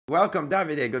Welcome,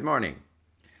 Davide. Good morning.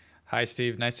 Hi,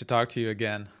 Steve. Nice to talk to you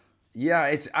again.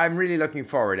 Yeah, I'm really looking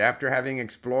forward after having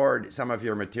explored some of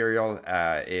your material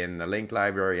in the link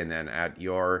library and then at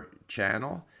your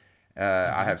channel. I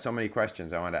Hmm. have so many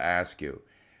questions I want to ask you.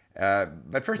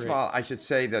 But first of Great. all, I should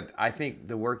say that I think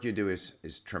the work you do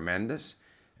is tremendous.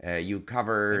 You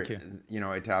cover, Thank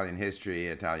you. Italian history,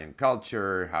 Italian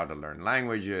culture, how to learn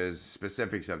languages,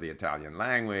 specifics of the Italian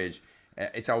language.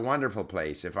 It's a wonderful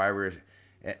place. If I were,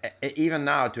 even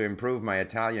now, to improve my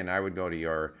Italian, I would go to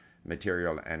your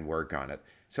material and work on it.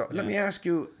 So let Yeah. me ask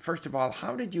you, first of all,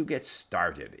 how did you get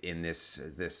started in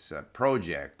this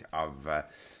project of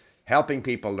helping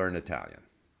people learn Italian?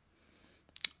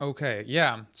 Okay.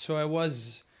 Yeah.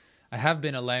 I have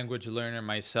been a language learner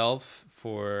myself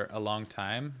for a long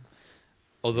time.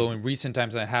 Although in recent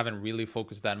times, I haven't really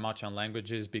focused that much on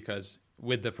languages because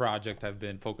with the project, I've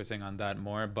been focusing on that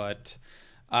more. But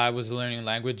I was learning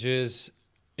languages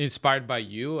inspired by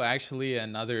you, actually,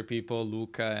 and other people,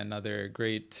 Luca and other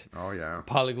great Oh yeah,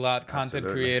 polyglot content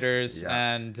absolutely. creators.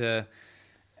 Yeah. And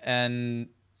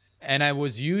and I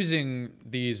was using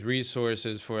these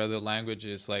resources for other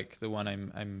languages, like the one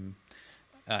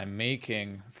I'm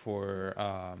making for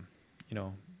you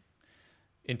know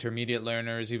intermediate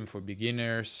learners, even for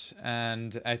beginners.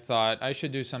 And I thought I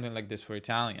should do something like this for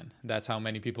Italian. That's how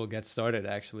many people get started.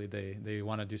 Actually, they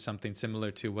want to do something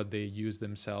similar to what they use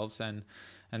themselves, and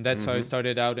that's how I Mm-hmm.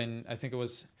 started out in, I think it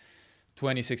was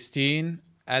 2016,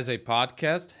 as a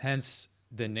podcast. Hence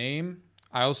the name.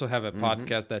 I also have a Mm-hmm.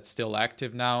 podcast that's still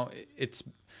active now.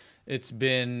 It's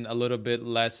been a little bit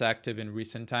less active in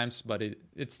recent times, but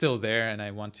it's still there, and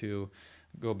I want to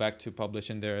go back to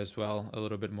publishing there as well a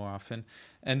little bit more often.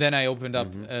 And then I opened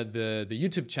up Mm-hmm. the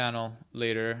YouTube channel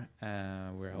later, where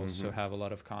I Mm-hmm. also have a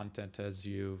lot of content, as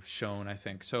you've shown, I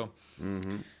think.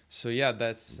 Mm-hmm. So yeah,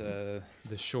 that's the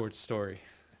short story.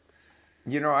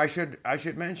 I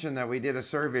should mention that we did a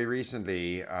survey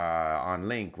recently on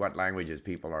Link, what languages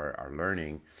people are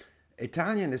learning.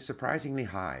 Italian is surprisingly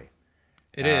high.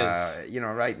 It is.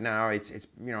 Right now it's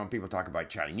people talk about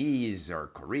Chinese or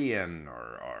Korean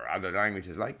or other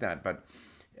languages like that, but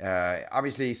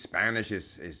obviously Spanish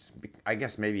is I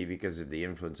guess maybe because of the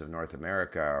influence of North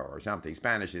America or something.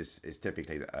 Spanish is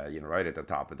typically right at the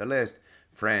top of the list.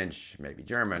 French, maybe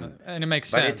German, And it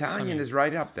makes but sense. I Italian mean, is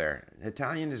right up there.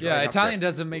 Italian is yeah, right up there. Italian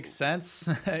doesn't make sense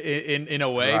in a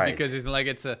way, Right. because it's like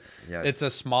Yes. it's a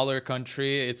smaller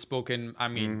country. It's spoken. I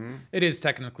mean, Mm-hmm. it is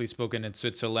technically spoken in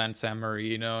Switzerland, San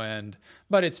Marino,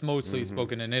 but it's mostly Mm-hmm.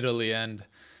 spoken in Italy,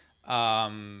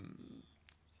 um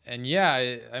and yeah,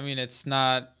 I mean, it's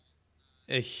not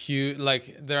a huge,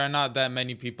 like, there are not that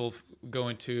many people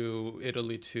going to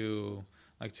Italy to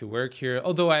work here.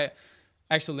 Although I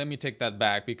actually, let me take that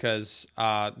back, because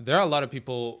there are a lot of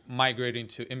people immigrating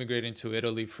to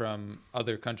Italy from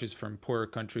other countries, from poorer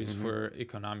countries, Mm-hmm. for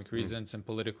economic reasons and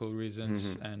political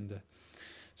reasons, Mm-hmm. and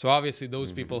so obviously those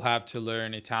Mm-hmm. people have to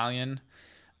learn Italian.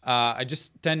 I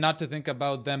just tend not to think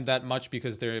about them that much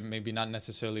because they're maybe not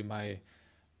necessarily my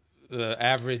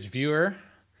average viewer.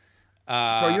 So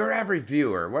Uh, your average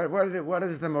viewer, what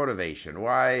is the motivation?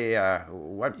 Why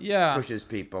what yeah, pushes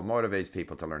people, motivates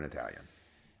people to learn Italian?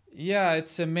 Yeah,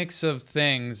 it's a mix of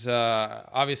things.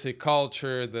 Obviously,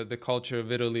 culture, the culture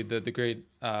of Italy, the great,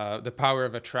 the power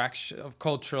of attraction, of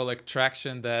cultural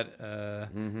attraction that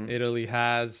Mm-hmm. Italy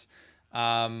has,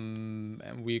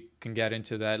 and we can get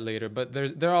into that later. But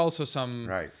there are also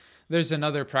Right. there's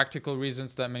another practical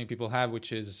reasons that many people have,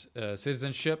 which is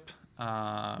citizenship.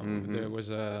 Mm-hmm. There was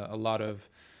a lot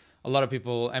of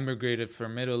people emigrated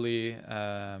from Italy,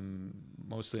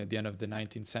 mostly at the end of the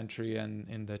 19th century and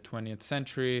in the 20th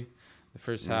century, the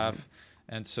first Mm-hmm. half.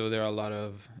 And so there are a lot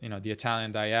of, the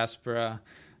Italian diaspora.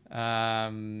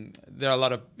 There are a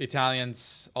lot of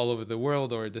Italians all over the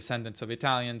world, or descendants of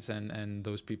Italians, and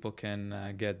those people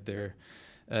can get their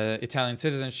Italian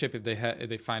citizenship if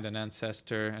they find an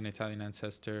Italian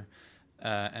ancestor,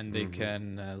 and they Mm-hmm. can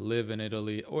live in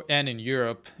Italy and in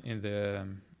Europe, in the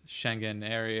Schengen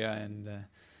area,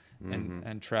 Mm-hmm.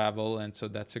 and travel, and so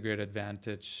that's a great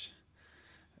advantage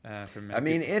for I many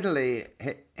mean, people. Italy,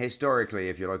 historically,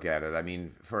 if you look at it, I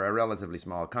mean, for a relatively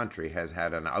small country, has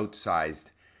had an outsized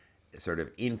sort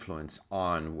of influence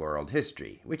on world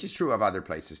history, which is true of other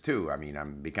places too. I mean,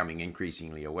 I'm becoming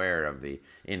increasingly aware of the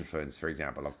influence, for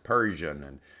example, of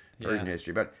Persian Yeah.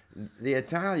 history. But the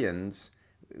Italians,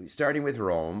 starting with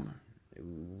Rome,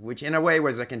 which in a way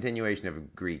was a continuation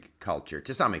of Greek culture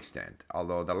to some extent,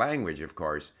 although the language, of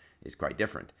course, is quite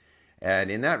different.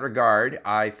 And in that regard,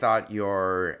 I thought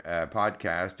your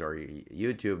podcast or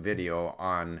YouTube video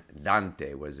on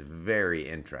Dante was very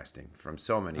interesting from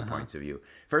so many points of view.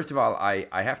 First of all, I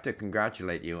have to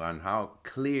congratulate you on how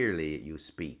clearly you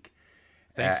speak.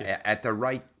 Thank you. At the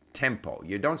right tempo.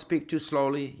 You don't speak too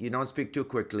slowly. You don't speak too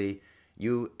quickly.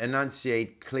 You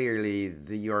enunciate clearly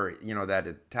that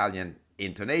Italian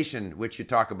intonation, which you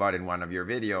talk about in one of your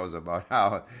videos about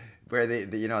how where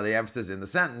the emphasis in the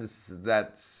sentence,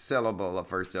 that syllable, the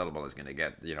first syllable is going to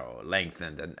get,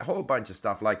 lengthened, and a whole bunch of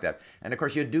stuff like that. And of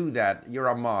course, you do that. You're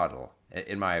a model,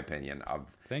 in my opinion, of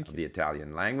the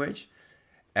Italian language.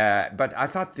 But I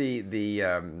thought the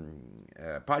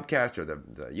podcast or the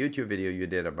YouTube video you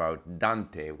did about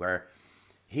Dante, where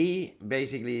he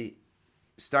basically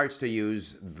starts to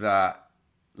use the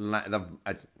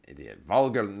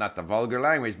vulgar, not the vulgar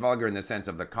language, vulgar in the sense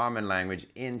of the common language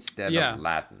instead of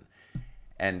Latin.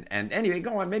 And anyway,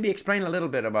 go on. Maybe explain a little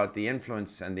bit about the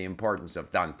influence and the importance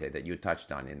of Dante that you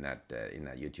touched on in that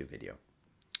YouTube video.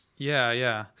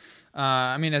 Yeah.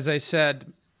 I mean, as I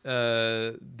said,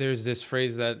 there's this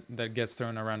phrase that gets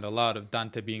thrown around a lot of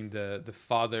Dante being the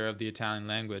father of the Italian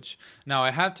language. Now, I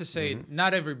have to say,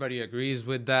 not everybody agrees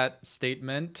with that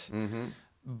statement.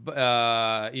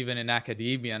 Even in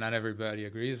academia, not everybody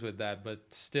agrees with that. But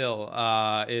still,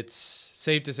 it's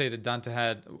safe to say that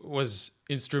Dante was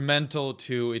instrumental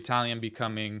to Italian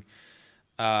becoming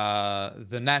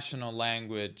the national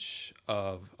language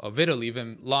of Italy,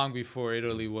 even long before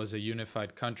Italy was a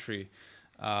unified country,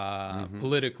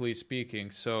 politically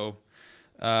speaking. So,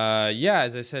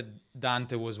 as I said,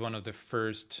 Dante was one of the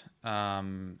first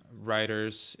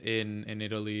writers in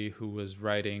Italy who was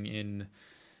writing in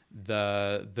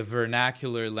the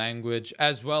vernacular language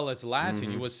as well as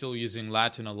Latin. He was still using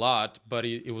Latin a lot, but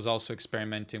he was also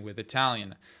experimenting with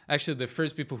Italian. Actually, the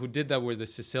first people who did that were the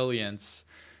Sicilians,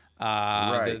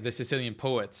 the Sicilian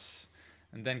poets,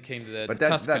 and then came the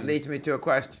Tuscan. That leads me to a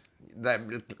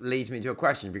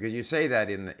question. Because you say that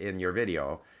in your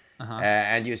video,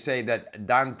 and you say that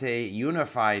Dante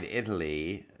unified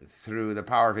Italy through the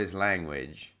power of his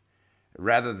language,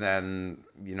 rather than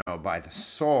by the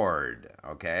sword.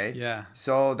 Okay. Yeah.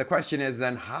 So the question is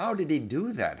then, how did he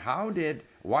do that?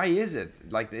 Why is it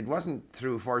like it wasn't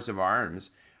through force of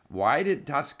arms? Why did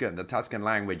the Tuscan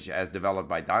language as developed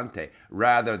by Dante,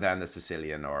 rather than the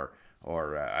Sicilian or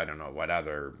I don't know what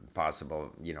other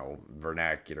possible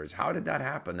vernaculars? How did that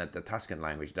happen that the Tuscan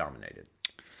language dominated?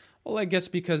 Well, I guess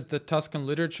because the Tuscan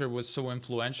literature was so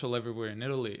influential everywhere in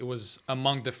Italy. It was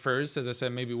among the first, as I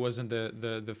said, maybe it wasn't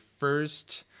the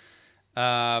first,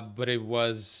 but it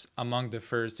was among the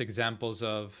first examples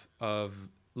of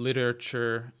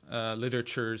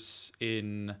literatures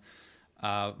in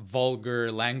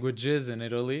vulgar languages in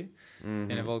Italy,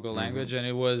 in a vulgar language. And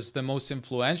it was the most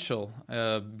influential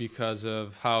because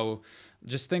of how...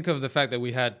 Just think of the fact that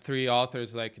we had three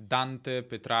authors like Dante,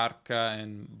 Petrarca,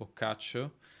 and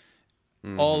Boccaccio,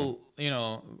 all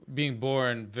being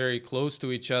born very close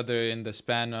to each other in the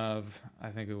span of,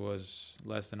 I think it was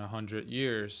less than 100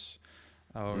 years,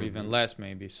 or even less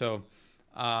maybe. So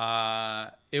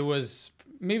there was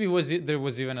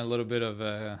even a little bit of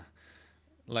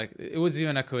it was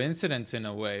even a coincidence in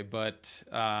a way, but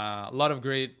a lot of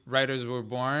great writers were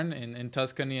born in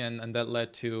Tuscany, and that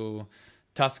led to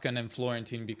Tuscan and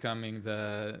Florentine becoming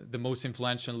the most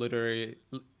influential literary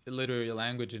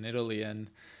language in Italy,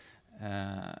 and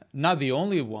not the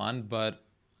only one, but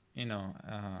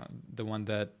the one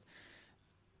that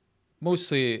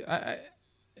mostly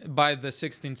by the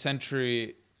 16th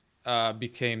century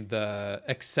became the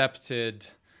accepted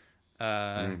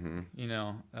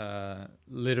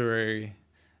literary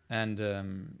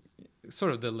and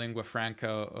sort of the lingua franca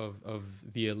of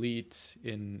the elite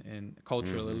in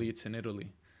cultural elites in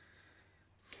Italy.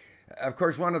 Of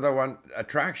course, one of the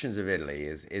attractions of Italy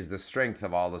is the strength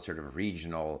of all the sort of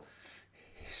regional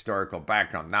historical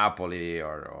background. Napoli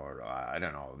or I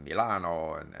don't know,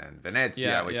 Milano and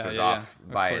Venezia, which was off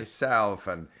by itself,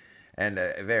 and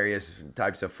various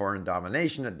types of foreign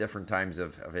domination at different times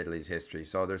of Italy's history.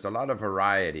 So there's a lot of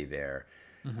variety there.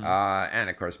 And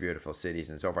of course, beautiful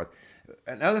cities and so forth.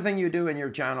 Another thing you do in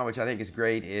your channel, which I think is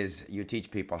great, is you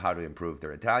teach people how to improve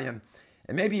their Italian.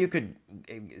 And maybe you could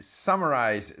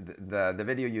summarize the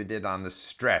video you did on the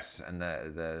stress and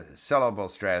the syllable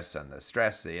stress and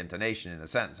the intonation in a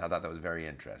sentence. I thought that was very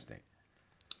interesting.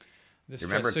 You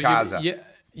remember casa?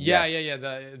 Yeah.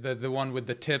 The one with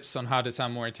the tips on how to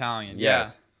sound more Italian.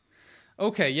 Yes. Yeah.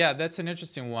 Okay, yeah, that's an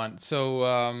interesting one. So,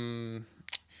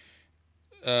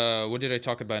 what did I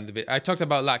talk about in the video? I talked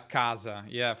about la casa.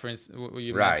 Yeah, for instance, what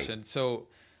you mentioned. So,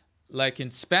 like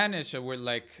in Spanish, a word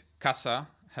like casa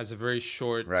has a very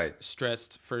short, Right.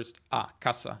 stressed first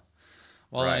casa.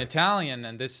 Well, in Right. Italian,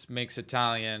 and this makes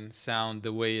Italian sound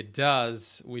the way it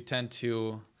does, we tend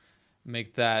to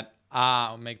make that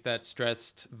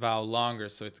stressed vowel longer,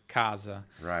 so it's casa.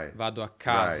 Right. Vado a Right.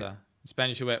 casa. In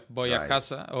Spanish, you get voy a Right.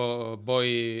 casa or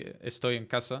voy estoy en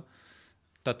casa.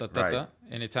 Ta ta ta Right. ta.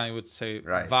 In Italian, you would say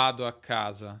Right. vado a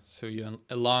casa. So you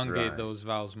elongate Right. those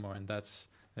vowels more, and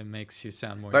it makes you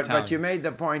sound more But Italian. you made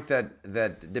the point that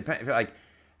depend like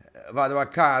vado a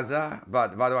casa,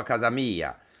 but vado a casa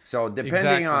mia. So depending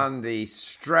Exactly. on the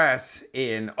stress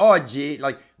in oggi,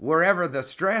 like wherever the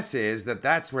stress is,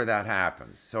 that's where that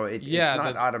happens. So it's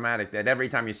not automatic that every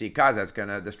time you see casa,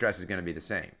 the stress is gonna be the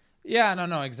same. Yeah,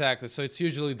 no, exactly. So it's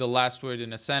usually the last word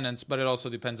in a sentence, but it also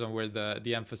depends on where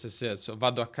the emphasis is. So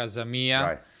vado a casa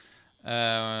mia.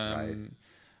 Right.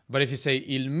 But if you say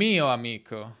il mio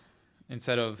amico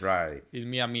instead of Right. il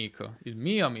mio amico,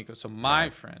 so my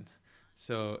friend.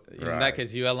 So in that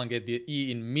case, you elongate the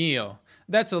e in mio.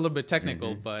 That's a little bit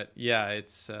technical, but yeah,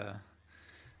 it's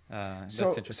that's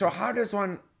interesting. So how does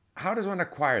one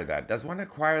acquire that? Does one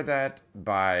acquire that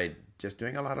by just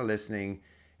doing a lot of listening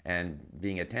and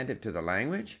being attentive to the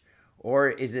language? Or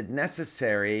is it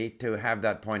necessary to have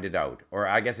that pointed out? Or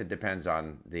I guess it depends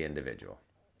on the individual.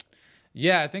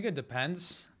 Yeah, I think it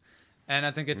depends, and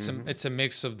I think it's a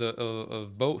mix of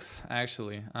of both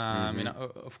actually. I mean,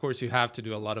 of course, you have to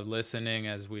do a lot of listening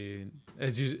as you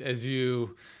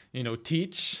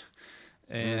teach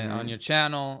on your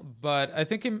channel, but I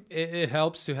think it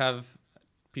helps to have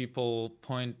people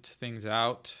point things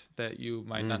out that you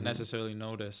might not necessarily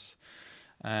notice.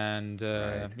 And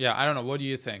yeah, I don't know. What do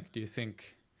you think? Do you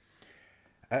think?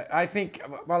 I think,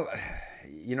 well,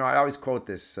 I always quote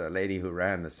this lady who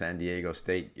ran the San Diego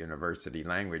State University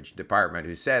language department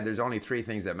who said there's only three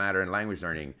things that matter in language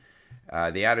learning.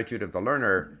 The attitude of the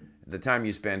learner, the time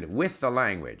you spend with the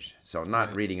language. So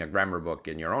not reading a grammar book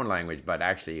in your own language, but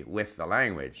actually with the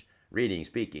language, reading,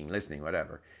 speaking, listening,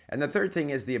 whatever. And the third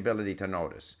thing is the ability to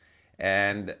notice.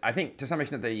 And I think to some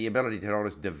extent the ability to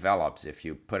notice develops if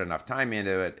you put enough time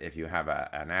into it, if you have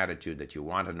an attitude that you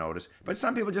want to notice. But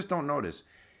some people just don't notice.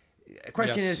 The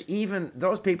question is, even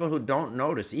those people who don't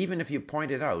notice, even if you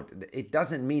point it out, it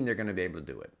doesn't mean they're going to be able to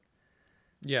do it.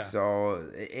 Yeah. So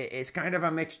it's kind of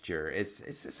a mixture. It's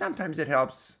sometimes it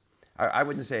helps. I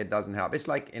wouldn't say it doesn't help. It's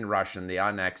like in Russian, the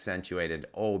unaccentuated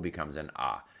O becomes an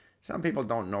A. Some people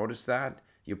don't notice that.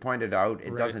 You point it out,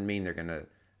 it doesn't mean they're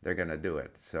gonna do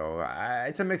it. So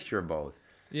it's a mixture of both.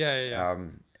 Yeah.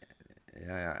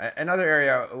 Another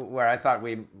area where I thought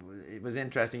it was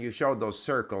interesting, you showed those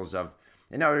circles of,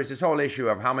 there's this whole issue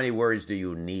of how many words do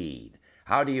you need?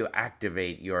 How do you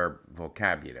activate your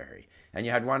vocabulary? And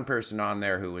you had one person on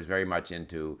there who was very much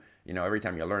into, every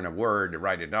time you learn a word,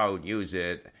 write it out, use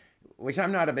it, which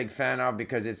I'm not a big fan of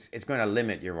because it's going to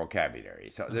limit your vocabulary.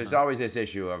 So there's always this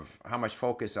issue of how much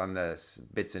focus on the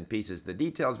bits and pieces, the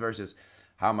details, versus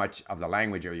how much of the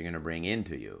language are you going to bring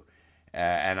into you.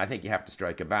 And I think you have to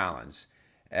strike a balance.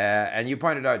 And you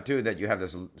pointed out, too, that you have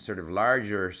this sort of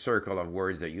larger circle of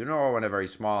words that you know and a very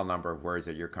small number of words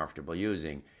that you're comfortable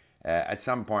using. At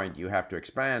some point, you have to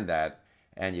expand that,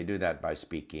 and you do that by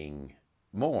speaking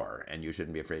more, and you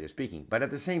shouldn't be afraid of speaking. But at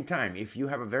the same time, if you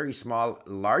have a very small,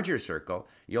 larger circle,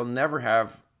 you'll never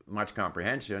have much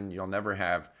comprehension. You'll never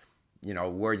have,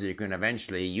 words that you can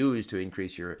eventually use to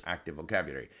increase your active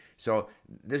vocabulary. So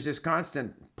there's this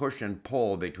constant push and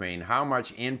pull between how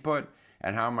much input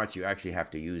and how much you actually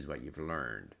have to use what you've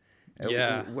learned.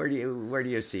 Yeah. Where do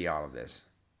you see all of this?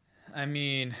 I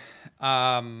mean,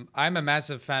 I'm a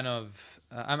massive fan of.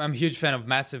 I'm a huge fan of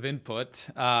massive input,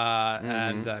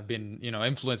 and I've been,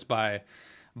 influenced by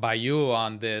you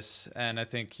on this. And I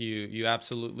think you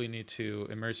absolutely need to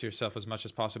immerse yourself as much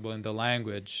as possible in the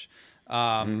language.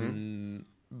 But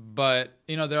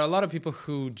there are a lot of people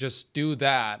who just do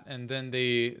that, and then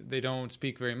they don't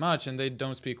speak very much, and they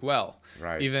don't speak well.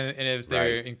 Right. Even if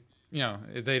they're,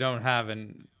 if they don't have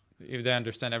if they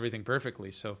understand everything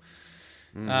perfectly. So.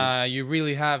 You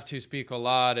really have to speak a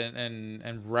lot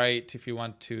and write if you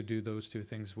want to do those two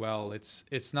things well.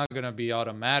 It's not going to be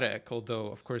automatic, although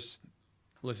of course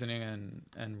listening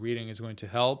and reading is going to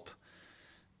help,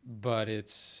 but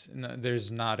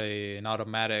there's not an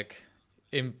automatic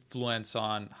influence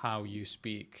on how you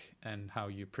speak and how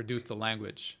you produce the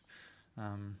language.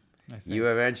 I think. You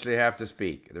eventually have to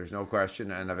speak. There's no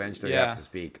question, and eventually you have to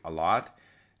speak a lot.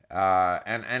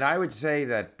 And I would say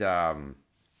that.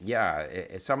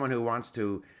 As someone who wants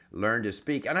to learn to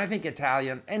speak, and I think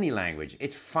Italian, any language,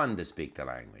 it's fun to speak the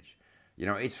language.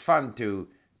 It's fun to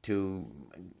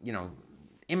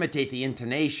imitate the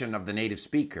intonation of the native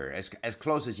speaker as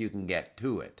close as you can get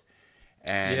to it.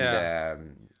 And Yeah.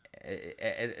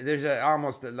 there's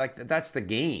almost like that's the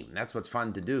game. That's what's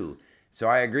fun to do. So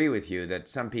I agree with you that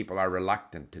some people are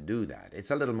reluctant to do that.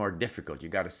 It's a little more difficult. You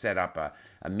got to set up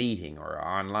a meeting or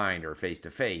online or face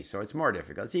to face. So it's more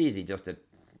difficult. It's easy just to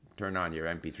turn on your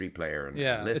MP3 player and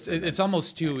Yeah, listen. it's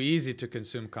almost too easy to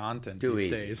consume content Too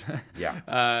these easy. days.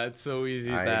 Yeah. It's so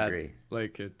easy I that agree.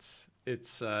 like it's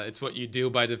what you do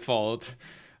by default.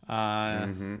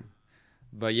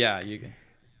 But yeah,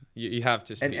 you have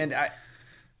to speak. And I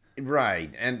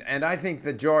right. And I think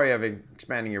the joy of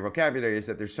expanding your vocabulary is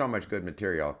that there's so much good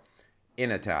material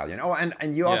in Italian. Oh,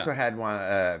 and you also had one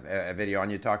a video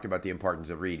and you talked about the importance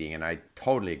of reading, and I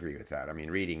totally agree with that. I mean,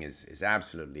 reading is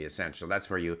absolutely essential. That's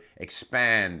where you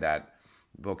expand that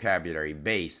vocabulary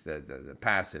base, the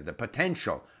passive, the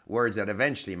potential words that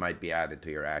eventually might be added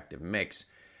to your active mix.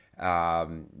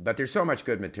 But there's so much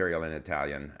good material in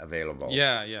Italian available.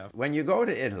 Yeah. When you go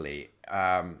to Italy,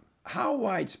 how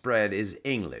widespread is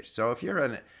English? So if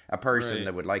you're a person Right.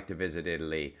 that would like to visit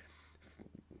Italy,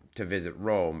 to visit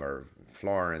Rome or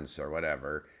Florence or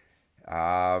whatever,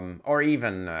 or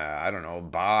even, I don't know,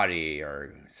 Bari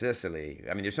or Sicily.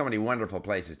 I mean, there's so many wonderful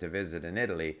places to visit in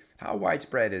Italy. How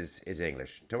widespread is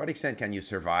English? To what extent can you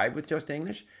survive with just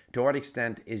English? To what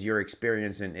extent is your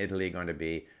experience in Italy going to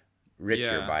be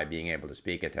richer Yeah. by being able to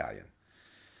speak Italian?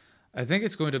 I think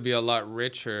it's going to be a lot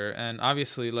richer, and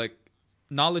obviously, like,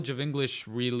 knowledge of English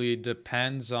really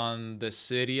depends on the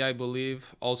city, I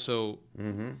believe. Also,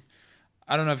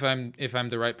 I don't know if I'm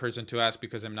the right person to ask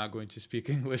because I'm not going to speak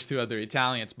English to other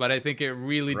Italians, but I think it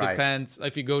really Right. depends.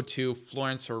 If you go to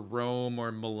Florence or Rome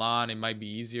or Milan, it might be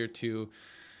easier to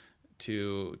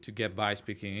get by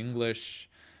speaking English.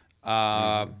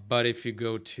 But if you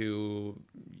go to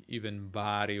even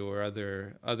Bari or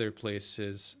other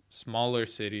places, smaller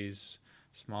cities,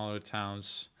 smaller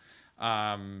towns,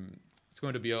 it's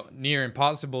going to be near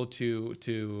impossible to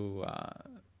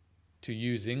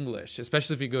use English,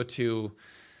 especially if you go to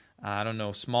I don't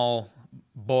know, small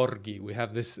borghi. We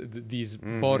have these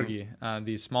borghi,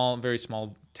 these small, very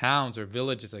small towns or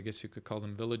villages. I guess you could call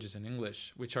them villages in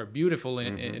English, which are beautiful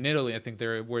in Italy. I think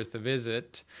they're worth a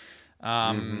visit.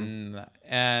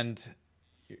 And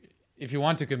if you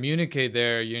want to communicate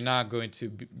there, you're not going to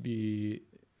be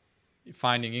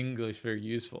finding English very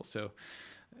useful. So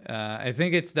I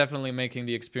think it's definitely making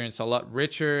the experience a lot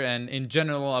richer. And in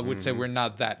general, I would say we're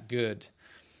not that good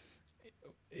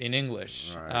in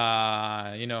English.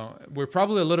 Right. We're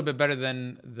probably a little bit better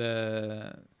than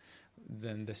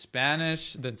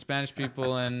Spanish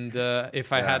people. And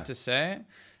if I had to say,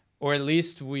 or at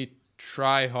least we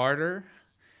try harder.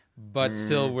 But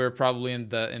still, we're probably in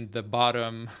the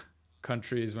bottom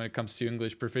countries when it comes to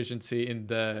English proficiency in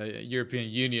the European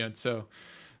Union. So,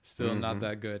 still not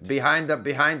that good. Behind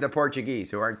the Portuguese,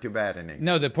 who aren't too bad in English.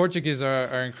 No, the Portuguese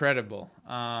are incredible.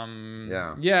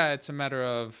 Yeah, it's a matter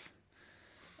of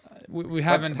we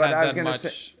haven't had that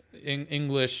much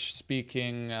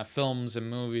English-speaking films and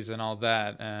movies and all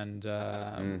that, and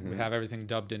we have everything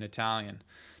dubbed in Italian,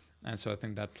 and so I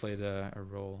think that played a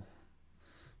role.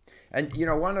 And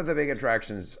one of the big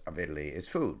attractions of Italy is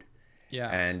food. Yeah.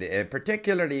 And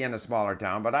particularly in a smaller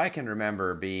town, but I can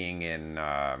remember being in,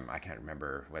 I can't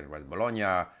remember whether it was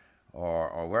Bologna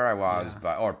or where I was,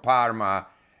 or Parma,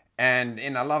 and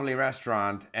in a lovely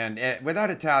restaurant. And without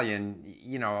Italian,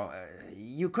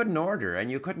 you couldn't order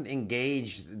and you couldn't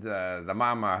engage the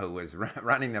mama who was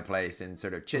running the place in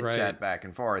sort of chit-chat back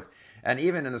and forth. And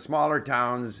even in the smaller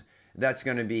towns, that's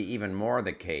going to be even more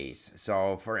the case.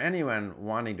 So for anyone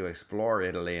wanting to explore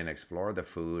Italy and explore the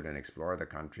food and explore the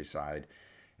countryside,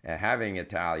 having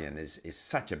Italian is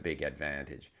such a big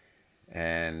advantage.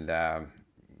 And and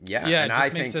it just I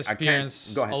makes think the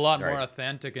experience a lot more Sorry.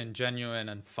 authentic and genuine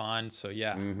and fun. So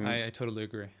I totally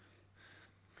agree.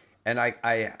 And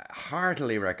I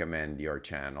heartily recommend your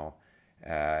channel.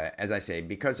 As I say,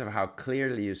 because of how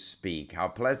clearly you speak, how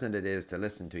pleasant it is to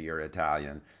listen to your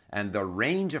Italian, and the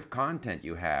range of content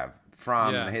you have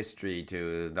from history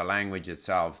to the language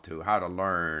itself to how to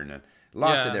learn, and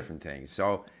lots of different things.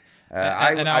 So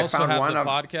I also found have one the of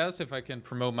podcast, if I can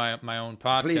promote my own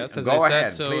podcast. Please, as go I said,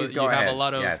 ahead. so Please go you have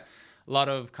ahead. a lot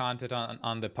of content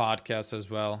on the podcast as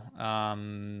well.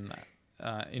 And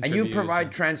you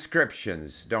provide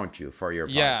transcriptions, don't you, for your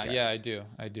podcast? Yeah,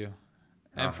 I do.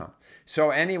 And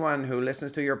So anyone who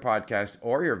listens to your podcast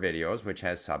or your videos, which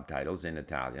has subtitles in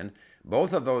Italian,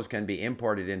 both of those can be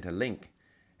imported into Link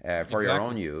for your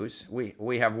own use.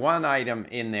 We have one item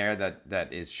in there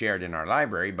that is shared in our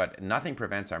library, but nothing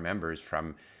prevents our members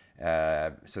from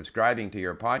subscribing to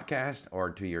your podcast or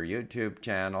to your YouTube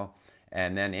channel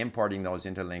and then importing those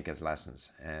into Link as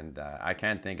lessons. And I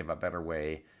can't think of a better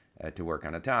way to work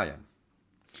on Italian.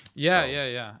 Yeah, So-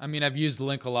 yeah. I mean, I've used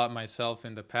Link a lot myself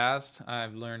in the past.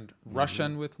 I've learned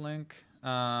Russian with Link,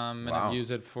 and Wow. I've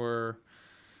used it for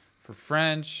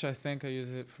French. I think I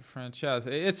use it for French. Yeah,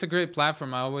 it's a great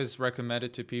platform. I always recommend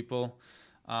it to people.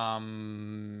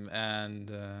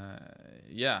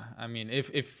 Yeah, I mean,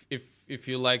 if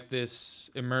you like this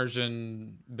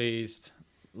immersion based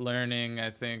learning, I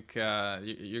think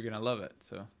you're gonna love it.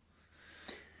 So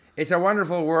It's a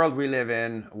wonderful world we live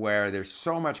in, where there's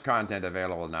so much content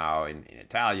available now in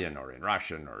Italian or in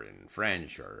Russian or in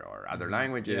French or other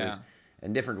languages, Yeah.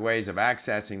 and different ways of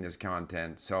accessing this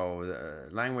content. So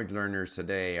language learners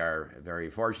today are very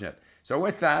fortunate. So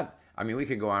with that, I mean, we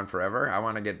could go on forever. I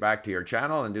want to get back to your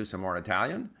channel and do some more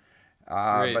Italian.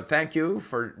 Great. But thank you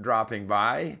for dropping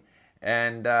by.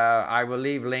 And I will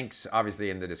leave links, obviously,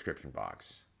 in the description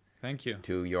box thank you.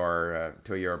 to your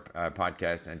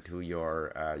podcast and to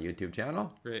your YouTube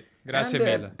channel. Great. Grazie And,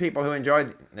 mille. people who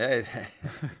enjoyed,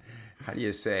 how do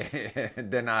you say,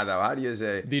 de nada, how do you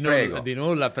say, Di prego.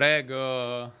 nulla,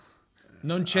 prego.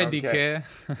 Non c'è di Okay. che.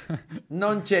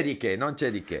 Non c'è di che, non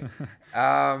c'è di che.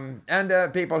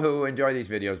 And people who enjoy these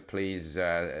videos, please,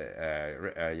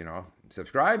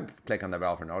 subscribe, click on the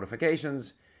bell for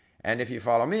notifications. And if you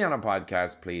follow me on a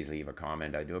podcast, please leave a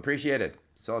comment. I do appreciate it.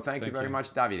 So thank you very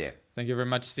much, Davide. Thank you very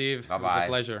much, Steve. It was Bye-bye. a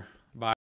pleasure. Bye.